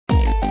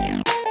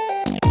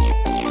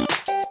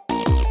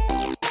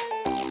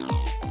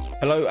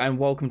Hello and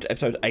welcome to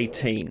episode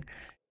 18.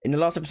 In the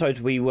last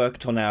episode we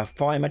worked on our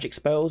fire magic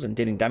spells and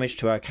dealing damage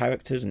to our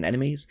characters and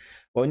enemies.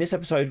 Well, in this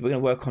episode we're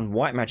going to work on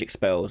white magic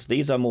spells.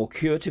 These are more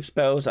curative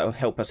spells that will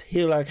help us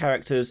heal our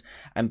characters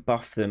and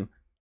buff them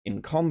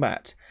in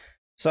combat.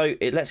 So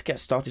let's get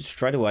started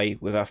straight away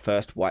with our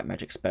first white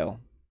magic spell.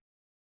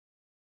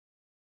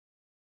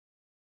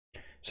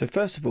 So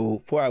first of all,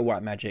 for our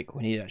white magic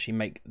we need to actually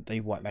make the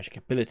white magic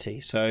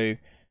ability. So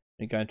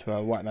we go into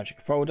our white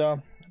magic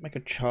folder, make a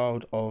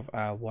child of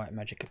our white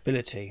magic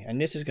ability, and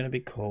this is going to be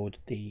called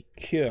the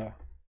cure,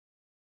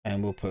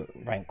 and we'll put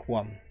rank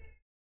 1,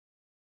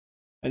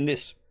 and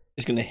this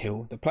is going to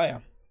heal the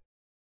player.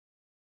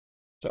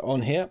 So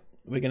on here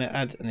we're going to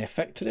add an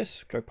effect to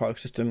this, go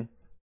particle system,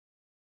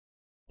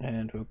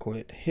 and we'll call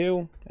it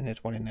heal, and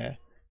there's one in there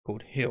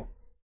called heal.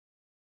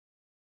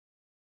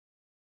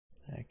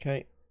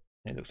 Okay,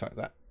 it looks like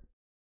that.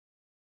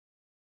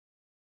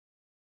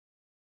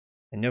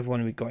 And the other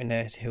one we've got in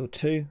there is heal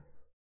 2.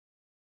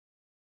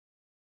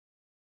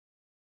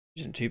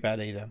 Isn't too bad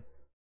either.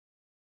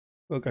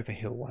 We'll go for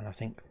heal 1, I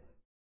think,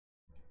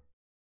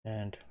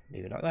 and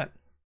leave it like that.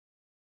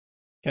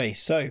 Okay,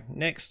 so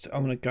next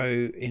I'm going to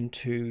go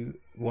into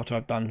what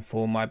I've done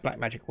for my black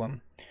magic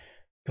one,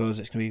 because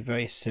it's going to be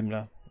very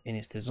similar in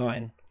its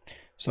design.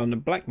 So on the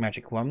black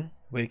magic one,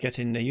 we're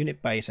getting the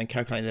unit base and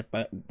calculating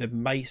the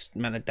base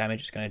amount of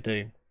damage it's going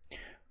to do.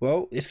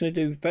 Well, it's going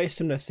to do a very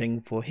similar thing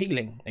for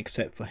healing,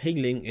 except for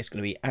healing it's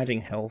going to be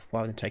adding health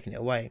rather than taking it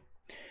away.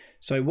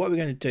 So what we're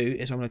going to do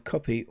is I'm going to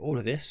copy all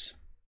of this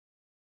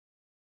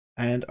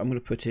and I'm going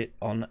to put it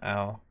on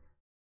our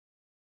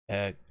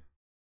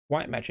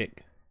white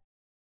magic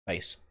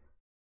base.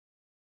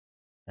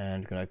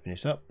 And we're going to open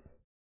this up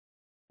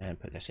and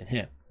put this in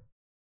here.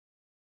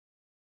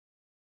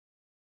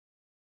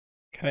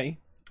 Okay,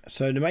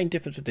 so the main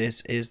difference with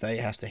this is that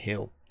it has to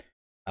heal.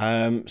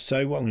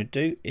 So what I'm going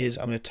to do is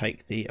I'm going to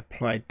take the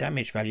applied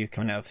damage value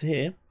coming out of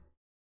here,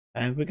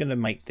 and we're going to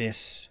make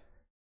this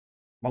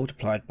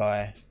multiplied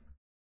by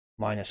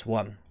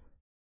 -1.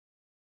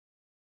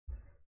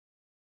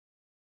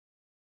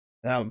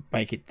 Now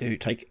make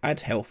it add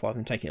health rather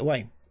than take it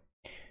away.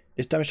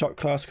 This damage type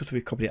class, because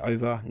we've copied it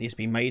over, needs to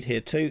be made here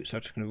too. So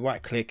I'm just going to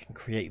right click and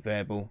create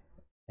variable,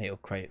 and it'll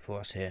create it for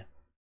us here.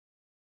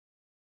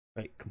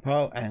 Great,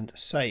 compile and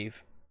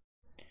save.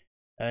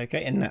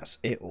 Okay, and that's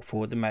it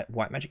for the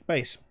white magic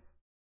base.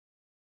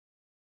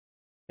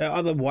 There are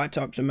other white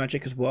types of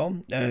magic as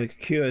well.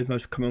 Cure is the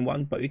most common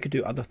one, but we could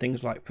do other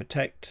things like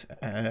protect,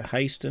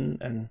 hasten,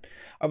 and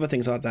other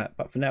things like that.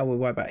 But for now, we'll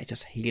worry about it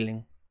just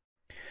healing.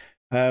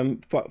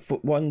 But for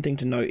one thing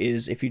to note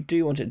is, if you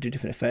do want it to do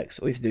different effects,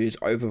 all you have to do is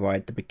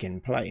override the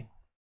begin play.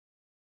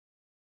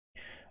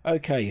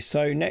 Okay,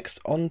 so next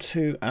on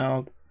to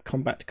our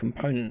combat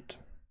component.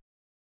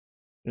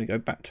 I'm going to go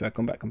back to our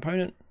combat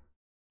component.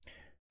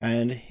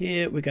 And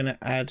here we're going to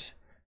add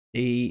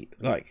the,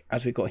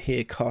 as we got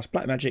here, cast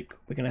black magic,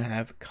 we're going to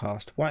have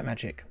cast white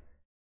magic.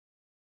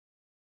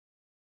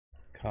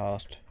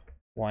 Cast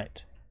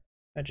white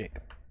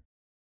magic.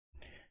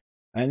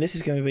 And this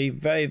is going to be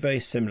very, very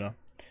similar.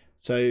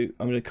 So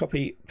I'm going to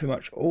copy pretty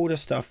much all the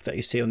stuff that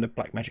you see on the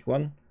black magic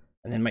one,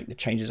 and then make the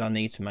changes I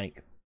need to make.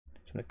 So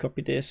I'm going to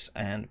copy this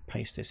and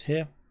paste this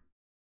here.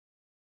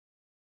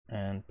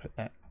 And put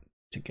that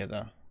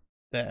together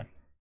there.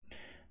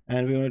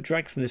 And we want to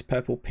drag from this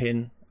purple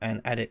pin and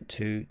add it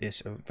to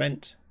this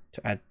event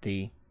to add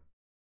the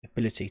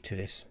ability to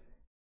this.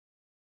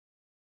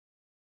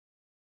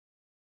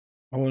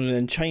 I want to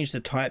then change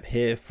the type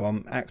here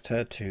from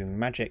actor to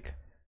magic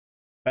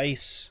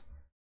base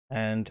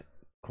and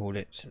call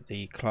it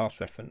the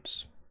class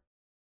reference.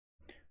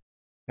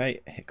 Okay,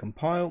 hit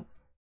compile,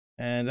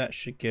 and that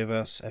should give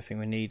us everything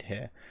we need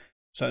here.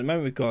 So at the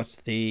moment we've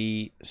got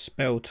the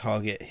spell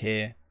target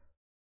here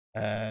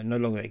no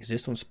longer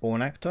exists on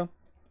spawn actor.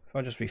 If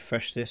I just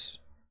refresh this,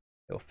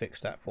 it'll fix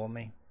that for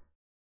me.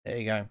 There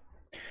you go.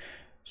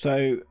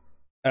 So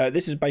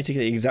this is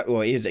basically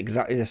exactly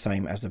the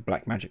same as the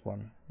black magic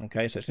one.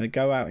 Okay, so it's going to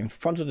go out in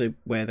front of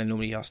where they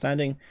normally are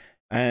standing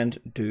and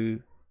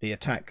do the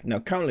attack. Now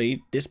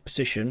currently this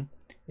position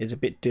is a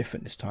bit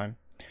different this time,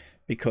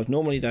 because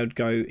normally they would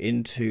go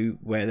into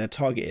where their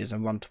target is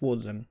and run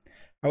towards them.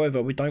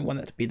 However, we don't want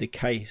that to be the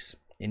case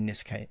in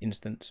this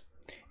instance.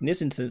 In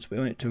this instance, we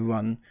want it to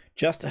run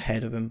just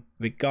ahead of them,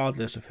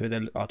 regardless of who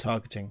they are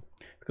targeting,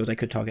 because they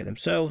could target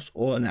themselves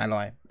or an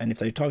ally, and if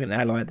they target an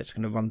ally, that's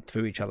going to run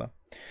through each other.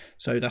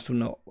 So that's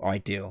not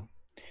ideal.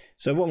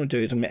 So what I'm going to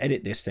do is I'm going to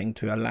edit this thing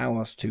to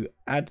allow us to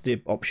add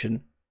the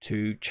option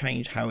to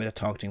change how the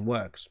targeting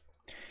works.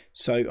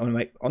 So I'm going to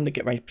make on the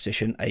get range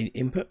position a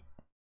input,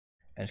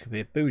 and it's going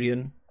to be a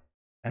boolean,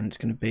 and it's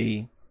going to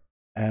be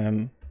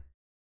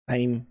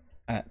aim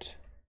at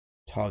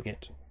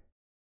target.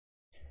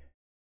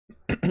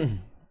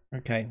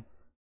 Okay.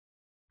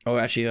 Oh,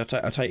 actually,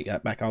 I'll take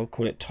that back. I'll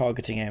call it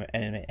targeting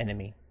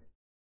enemy.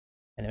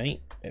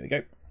 There we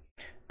go.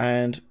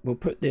 And we'll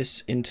put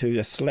this into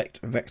the select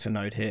vector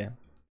node here.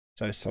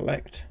 So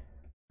select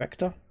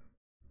vector,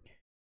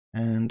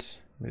 and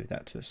move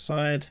that to the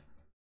side.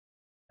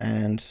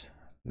 and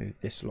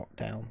move this lock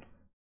down.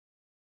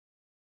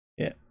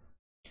 Yeah,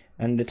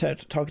 and the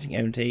targeting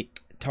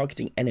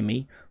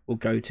enemy will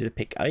go to the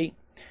pick A,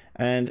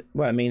 and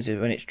what it means is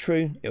when it's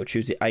true, it will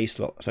choose the A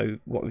slot. So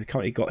what we've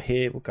currently got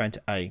here will go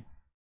into A.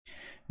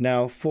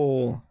 Now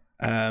for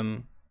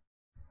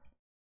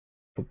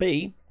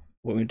B,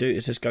 what we do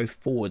is just go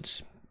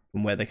forwards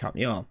from where they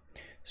currently are.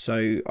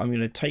 So I'm going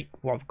to take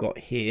what I've got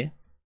here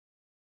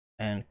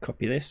and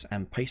copy this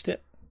and paste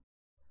it,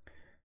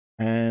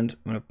 and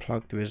I'm going to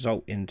plug the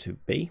result into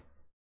B,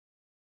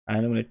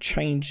 and I'm going to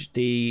change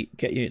the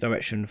get unit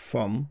direction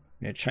from,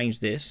 I'm going to change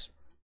this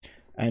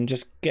and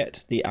just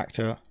get the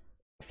actor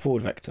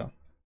forward vector.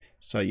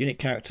 So unit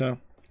character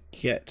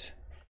get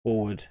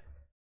forward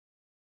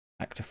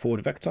actor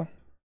forward vector,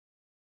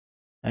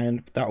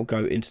 and that will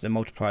go into the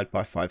multiplied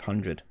by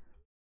 500.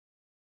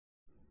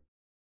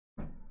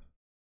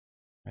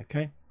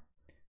 Okay,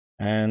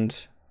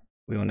 and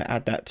we want to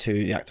add that to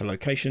the actor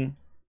location.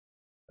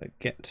 So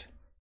get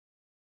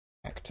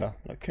actor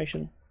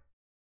location,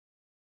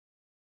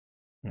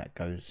 and that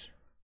goes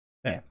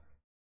there.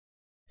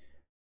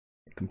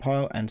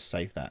 Compile and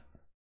save that.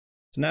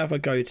 So now if I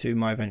go to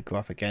my event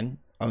graph again,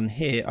 on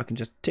here I can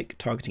just tick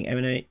targeting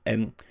enemy,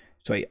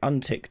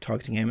 untick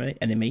targeting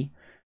enemy,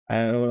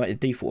 and I like the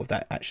default of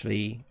that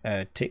actually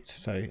ticked,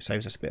 so it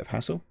saves us a bit of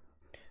hassle.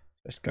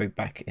 Let's go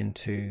back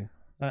into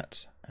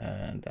that,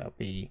 and that'll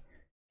be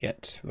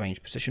get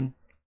range position.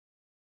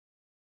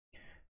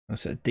 I'll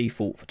set the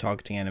default for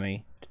targeting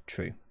enemy to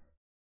true.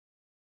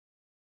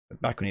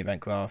 But back on the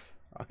event graph,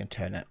 I can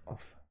turn that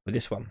off for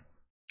this one.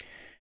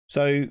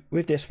 So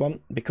with this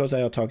one, because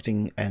they are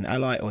targeting an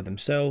ally or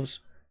themselves,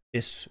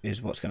 this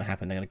is what's going to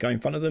happen. They're going to go in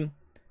front of them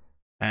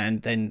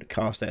and then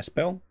cast their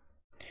spell.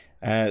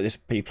 This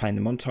will be playing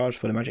the montage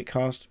for the magic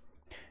cast,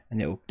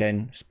 and it will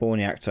then spawn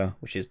the actor,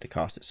 which is the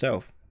cast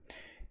itself.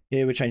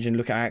 Here we're changing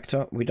look at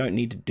actor. We don't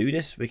need to do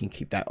this. We can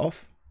keep that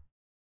off.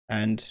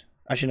 And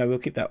actually, no, we'll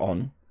keep that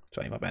on.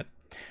 Sorry, my bad.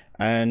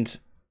 And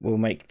we'll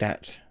make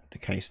that the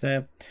case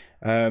there.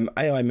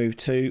 AI move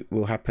 2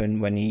 will happen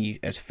when he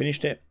has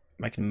finished it,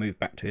 making him move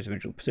back to his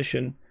original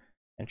position,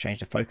 and change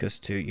the focus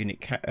to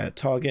unit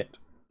target,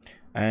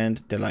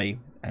 and delay,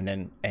 and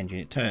then end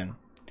unit turn.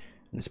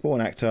 And the spawn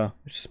actor,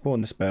 which is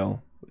spawn the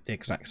spell with the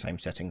exact same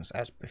settings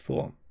as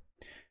before.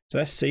 So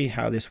let's see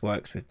how this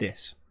works with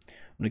this.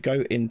 I'm going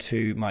to go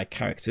into my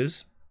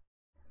characters,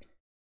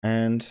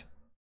 and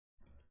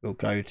we'll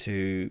go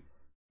to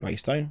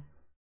Greystone,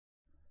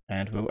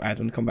 and we'll add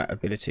on combat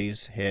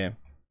abilities here,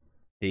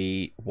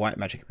 the white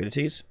magic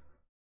abilities.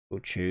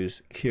 We'll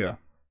choose Cure.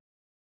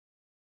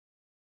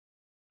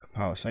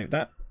 Compile, save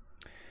that,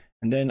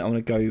 and then I'm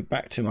going to go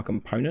back to my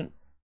component,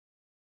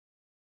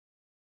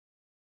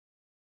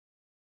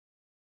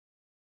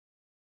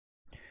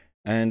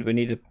 and we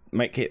need to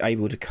make it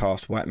able to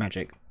cast white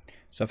magic.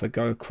 So if I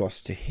go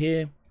across to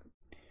here,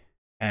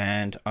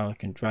 and I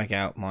can drag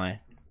out my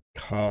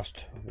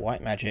cast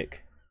white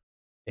magic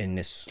in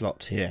this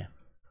slot here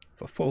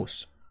for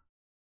false.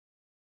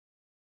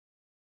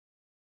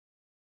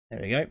 There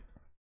we go.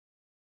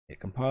 Hit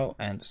compile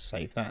and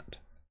save that.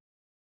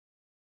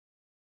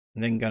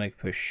 I'm then going to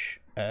push,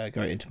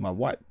 go into my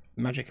white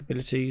magic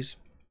abilities,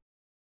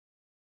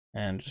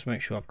 and just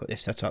make sure I've got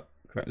this set up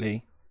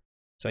correctly.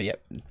 So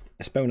yep,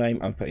 the spell name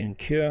I'm putting in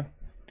Cure,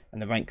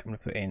 and the rank I'm going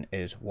to put in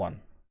is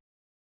 1.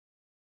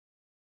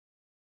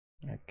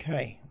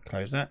 Okay,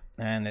 close that,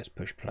 and let's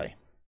push play.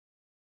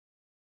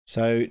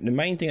 So the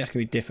main thing that's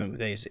going to be different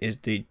with these is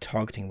the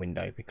targeting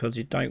window, because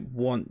you don't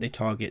want the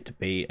target to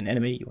be an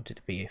enemy, you want it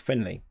to be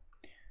friendly.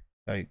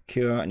 So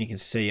Cure, and you can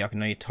see I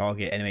can only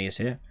target enemies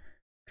here.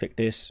 Click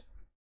this,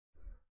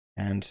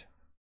 and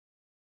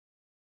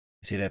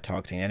you see they're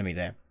targeting an enemy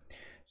there.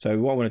 So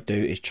what I want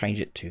to do is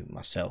change it to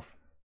myself.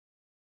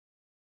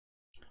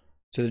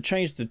 So to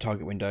change the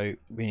target window,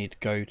 we need to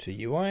go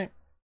to UI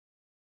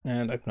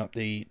and open up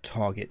the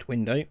target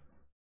window,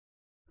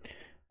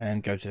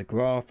 and go to the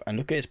graph and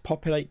look at its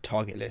populate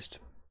target list.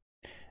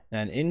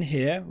 And in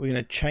here, we're going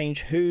to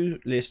change who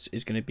list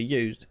is going to be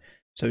used.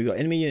 So we've got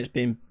enemy units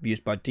being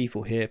used by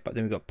default here, but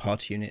then we've got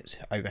party units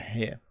over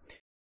here.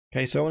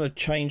 Okay, so I want to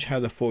change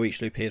how the for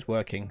each loop here is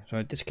working. So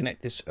I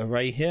disconnect this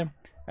array here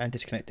and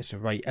disconnect this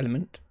array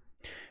element.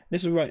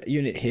 This array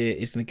unit here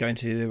is going to go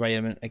into the array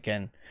element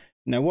again.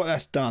 Now what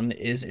that's done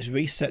is it's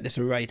reset this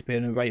array to be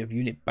an array of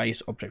unit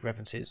based object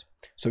references.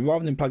 So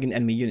rather than plugging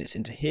enemy units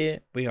into here,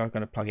 we are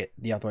going to plug it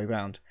the other way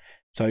around.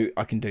 So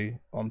I can do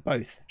on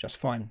both just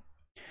fine.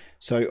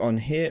 So on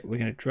here, we're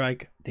going to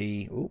drag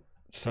the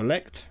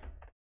select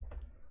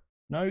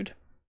node,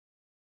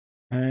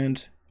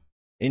 and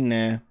in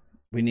there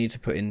we need to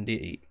put in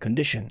the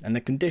condition, and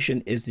the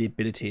condition is the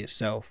ability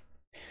itself.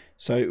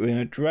 So we're going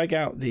to drag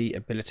out the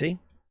ability,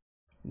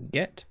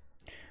 get,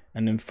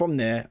 and then from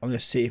there I'm going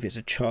to see if it's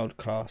a child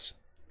class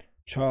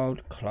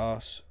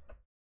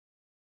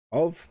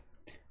of,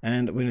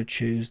 and we're going to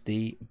choose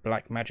the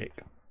black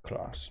magic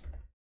class,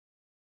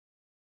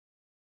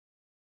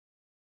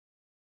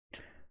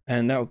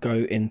 and that will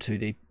go into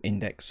the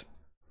index.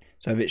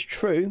 So if it's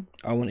true,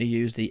 I want to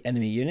use the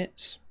enemy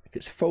units. If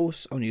it's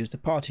false, I want to use the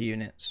party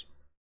units.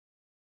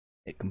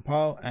 Hit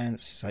compile and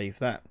save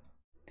that.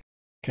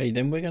 Okay,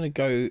 then we're going to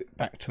go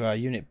back to our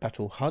unit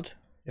battle HUD,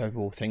 the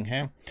overall thing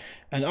here.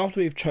 And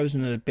after we've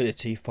chosen an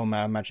ability from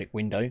our magic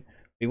window,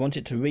 we want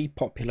it to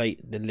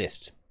repopulate the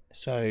list.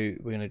 So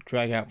we're going to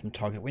drag out from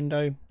target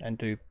window and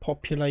do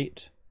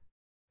populate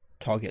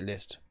target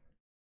list.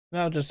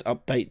 Now just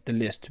update the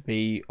list to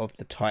be of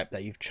the type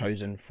that you've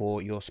chosen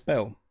for your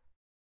spell.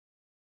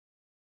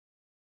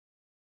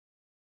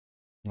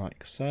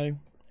 Like so,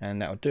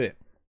 and that'll do it.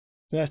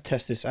 So let's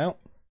test this out.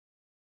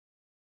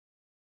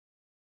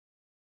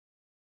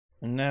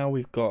 And now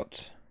we've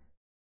got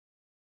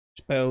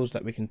spells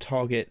that we can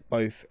target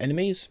both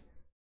enemies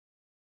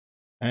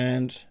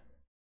and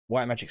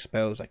white magic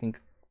spells I can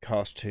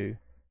cast to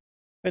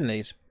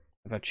friendlies.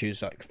 If I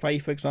choose like Faye,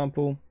 for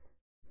example,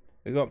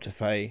 we go up to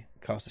Faye,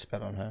 cast a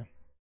spell on her.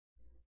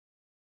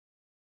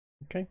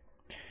 Okay.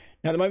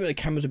 Now at the moment the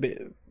camera's a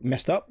bit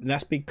messed up, and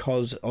that's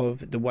because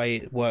of the way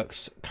it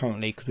works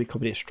currently, because we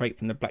copied it straight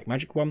from the black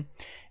magic one,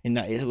 in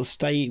that it will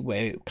stay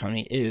where it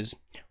currently is.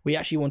 We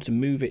actually want to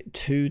move it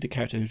to the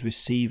character who's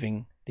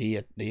receiving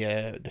the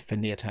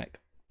friendly attack.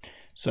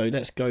 So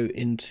let's go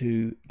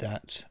into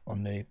that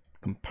on the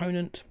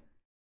component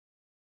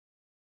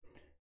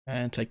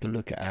and take a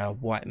look at our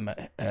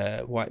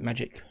white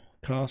magic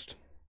cast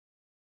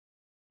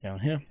down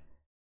here,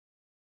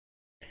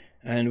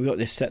 and we've got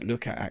this set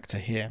look at actor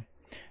here.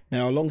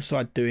 Now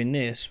alongside doing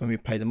this, when we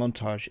play the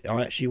montage,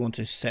 I actually want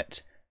to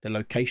set the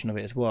location of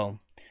it as well.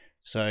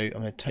 So I'm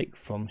going to take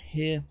from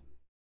here,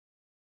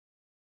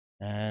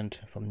 and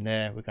from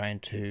there we're going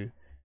to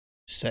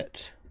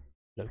set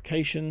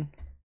location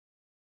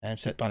and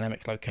set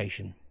dynamic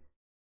location,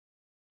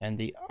 and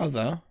the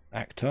other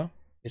actor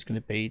is going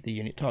to be the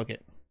unit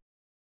target.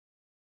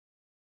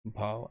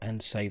 Compile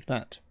and save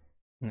that,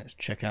 and let's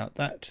check out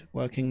that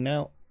working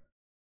now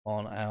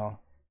on our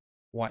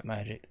white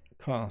magic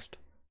cast.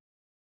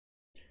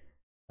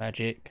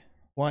 Magic,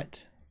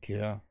 white,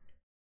 cure,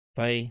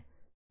 Faye,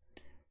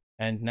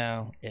 and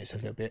now it's a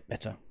little bit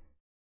better.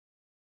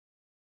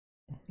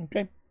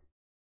 Okay,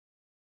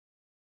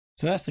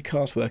 so that's the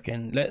cast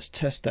working. Let's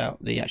test out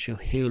the actual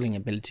healing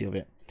ability of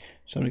it.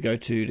 So I'm going to go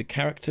to the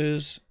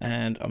characters,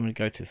 and I'm going to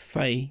go to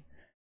Faye,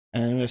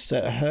 and I'm going to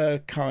set her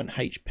current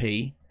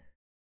HP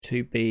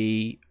to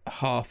be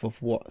half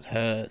of what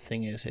her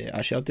thing is here.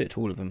 Actually, I'll do it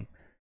to all of them.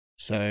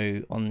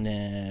 So on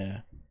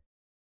their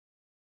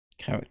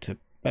character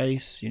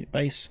base, unit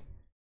base,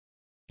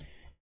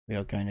 we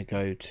are going to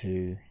go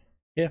to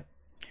here,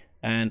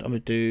 and I'm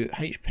going to do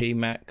HP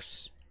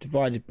max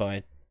divided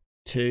by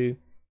 2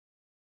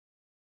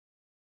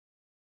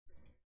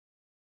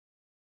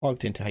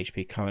 plugged into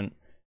HP current,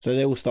 so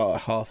they all start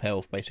at half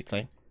health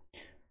basically.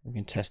 We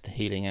can test the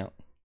healing out.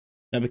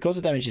 Now because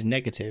the damage is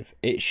negative,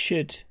 it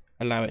should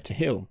allow it to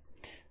heal.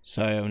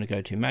 So I'm going to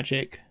go to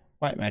magic,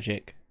 white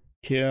magic,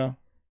 cure,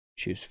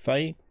 choose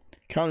Faye.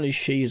 Currently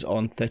she's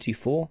on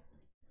 34,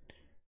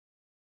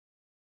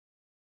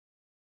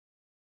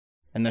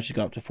 and now she's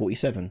gone up to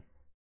 47.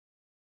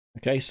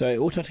 Okay, so it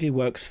automatically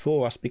works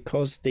for us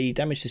because the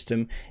damage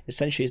system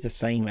essentially is the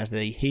same as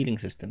the healing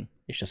system.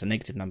 It's just a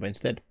negative number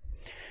instead.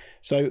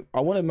 So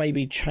I want to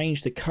maybe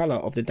change the color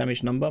of the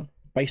damage number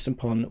based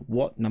upon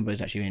what number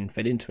is actually being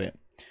fed into it.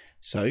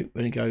 So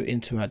we're going to go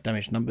into our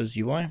damage numbers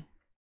UI,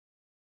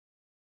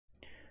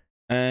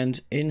 and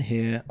in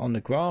here on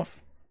the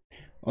graph,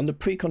 on the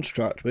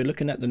pre-construct, we're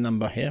looking at the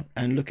number here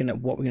and looking at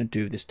what we're going to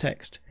do with this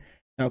text.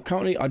 Now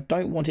currently I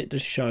don't want it to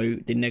show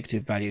the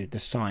negative value, the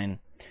sign,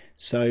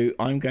 so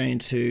I'm going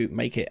to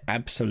make it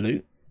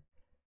absolute.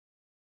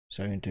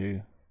 So I'm going to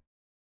do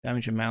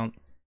damage amount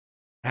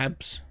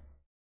abs,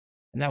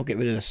 and that'll get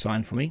rid of the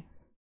sign for me.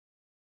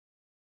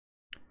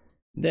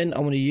 Then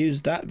I'm going to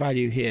use that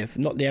value here,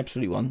 not the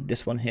absolute one,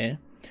 this one here.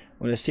 I'm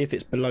going to see if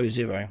it's below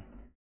 0.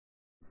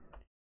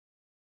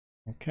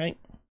 Okay,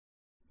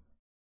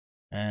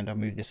 and I'll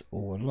move this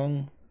all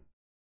along.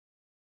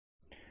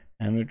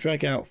 And we'll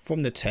drag out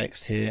from the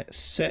text here,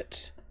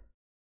 set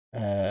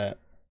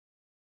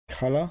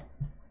color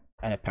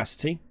and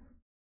opacity.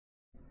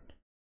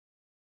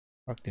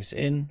 Plug this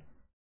in,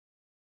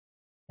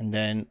 and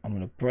then I'm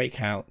going to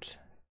break out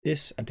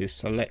this and do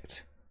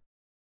select.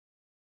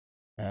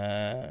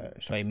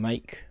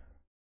 Make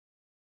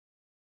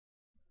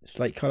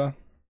slate color,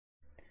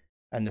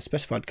 and the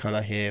specified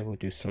color here we'll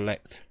do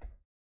select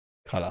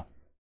color.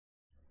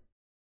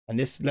 And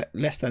this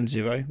less than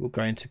 0 will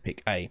go into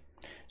pick A.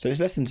 So it's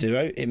less than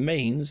 0, it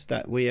means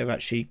that we are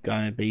actually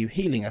going to be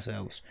healing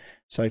ourselves.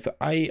 So for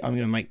A, I'm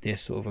going to make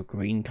this sort of a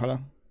green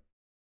color.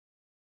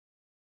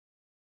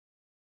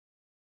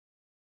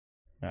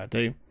 I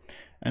do.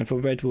 And for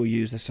red, we'll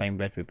use the same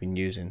red we've been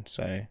using.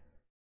 So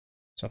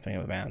something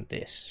around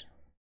this.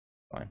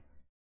 Fine.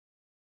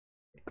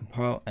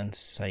 Compile and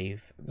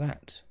save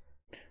that.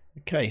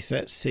 Okay, so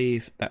let's see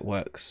if that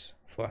works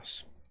for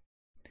us.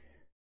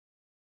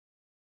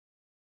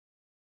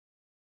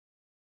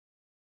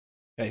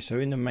 Okay, so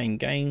in the main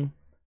game,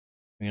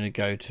 we're going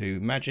to go to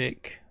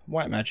magic,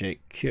 white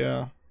magic,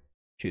 cure,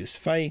 choose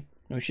Fey,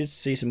 and we should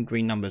see some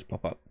green numbers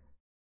pop up.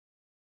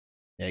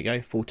 There you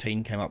go,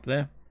 14 came up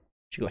there.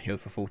 She got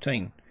healed for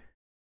 14.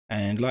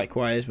 And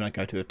likewise, when I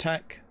go to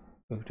attack,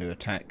 go to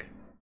attack.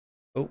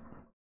 Oh.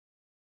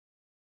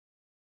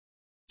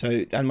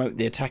 So at the moment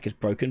the attack is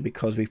broken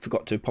because we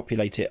forgot to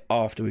populate it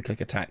after we click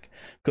attack.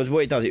 Because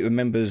what it does, it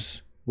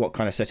remembers what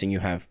kind of setting you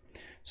have.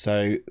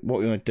 So what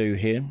we want to do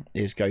here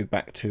is go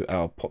back to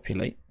our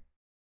populate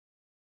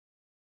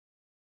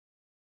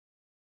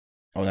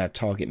on our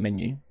target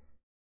menu.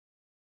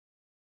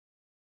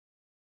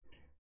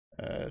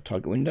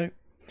 Target window.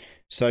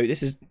 So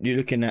this is, you're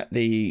looking at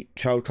the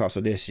child class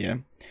of this, yeah?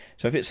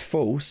 So if it's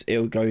false,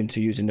 it'll go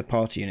into using the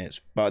party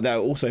units. But that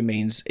also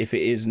means if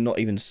it is not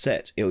even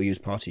set, it'll use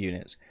party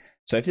units.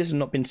 So if this has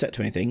not been set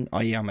to anything,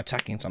 i.e. I'm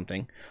attacking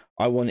something,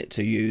 I want it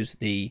to use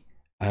the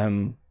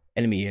enemy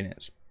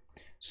units.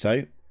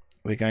 So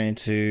we're going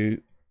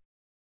to,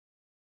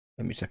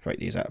 let me separate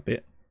these out a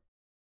bit.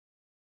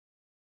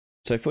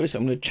 So for this,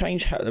 I'm going to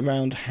change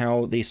around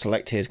how the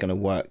select here is going to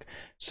work.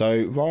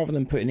 So rather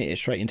than putting it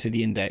straight into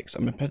the index,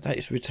 I'm going to put that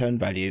its return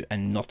value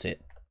and not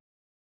it.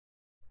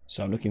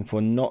 So I'm looking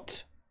for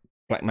not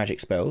black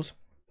magic spells.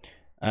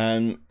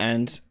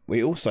 And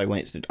we also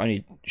want it to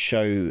only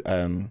show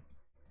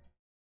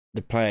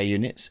the player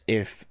units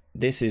if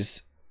this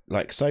is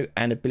like so,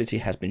 and ability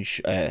has been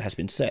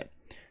set.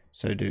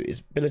 So do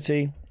is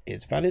ability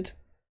is valid.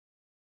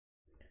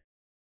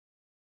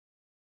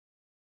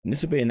 And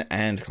this will be an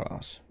AND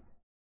class.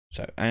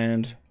 So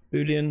and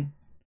Boolean,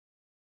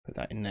 put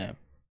that in there.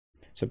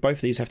 So both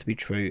of these have to be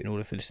true in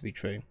order for this to be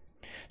true.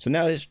 So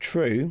now that it's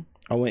true,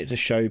 I want it to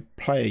show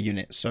player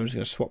units. So I'm just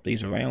going to swap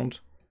these around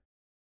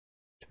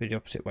to be the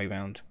opposite way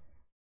round.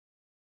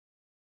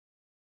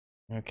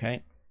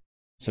 Okay.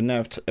 So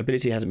now if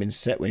ability hasn't been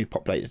set when you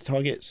populate the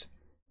targets,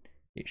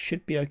 it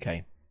should be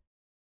okay.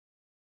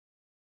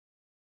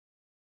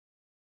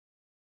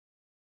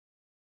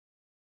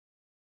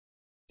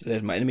 So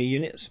there's my enemy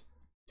units.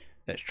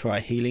 Let's try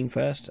healing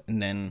first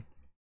and then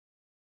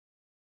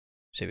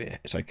see if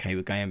it's okay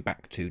with going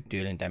back to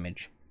dealing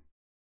damage.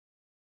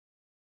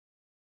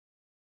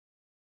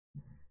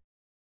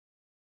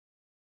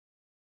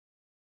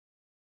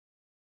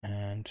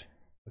 And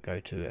we'll go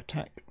to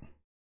attack.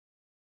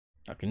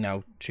 I can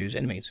now choose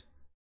enemies.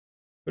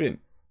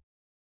 Brilliant.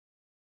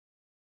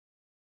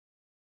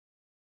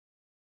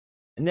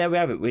 And there we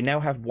have it. We now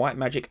have white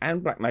magic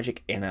and black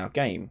magic in our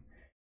game.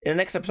 In the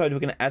next episode, we're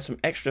going to add some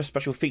extra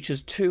special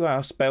features to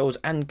our spells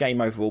and game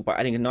overall by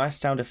adding nice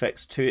sound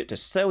effects to it to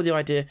sell the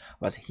idea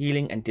of us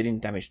healing and dealing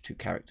damage to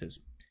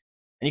characters.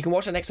 And you can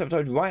watch the next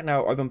episode right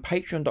now over on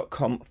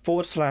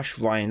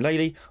patreon.com/Ryan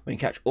Laley, where you can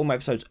catch all my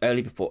episodes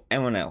early before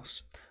anyone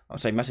else. I'll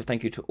say a massive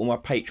thank you to all my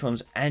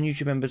patrons and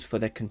YouTube members for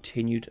their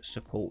continued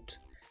support.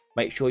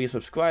 Make sure you're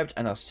subscribed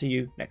and I'll see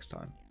you next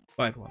time.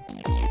 Bye everyone.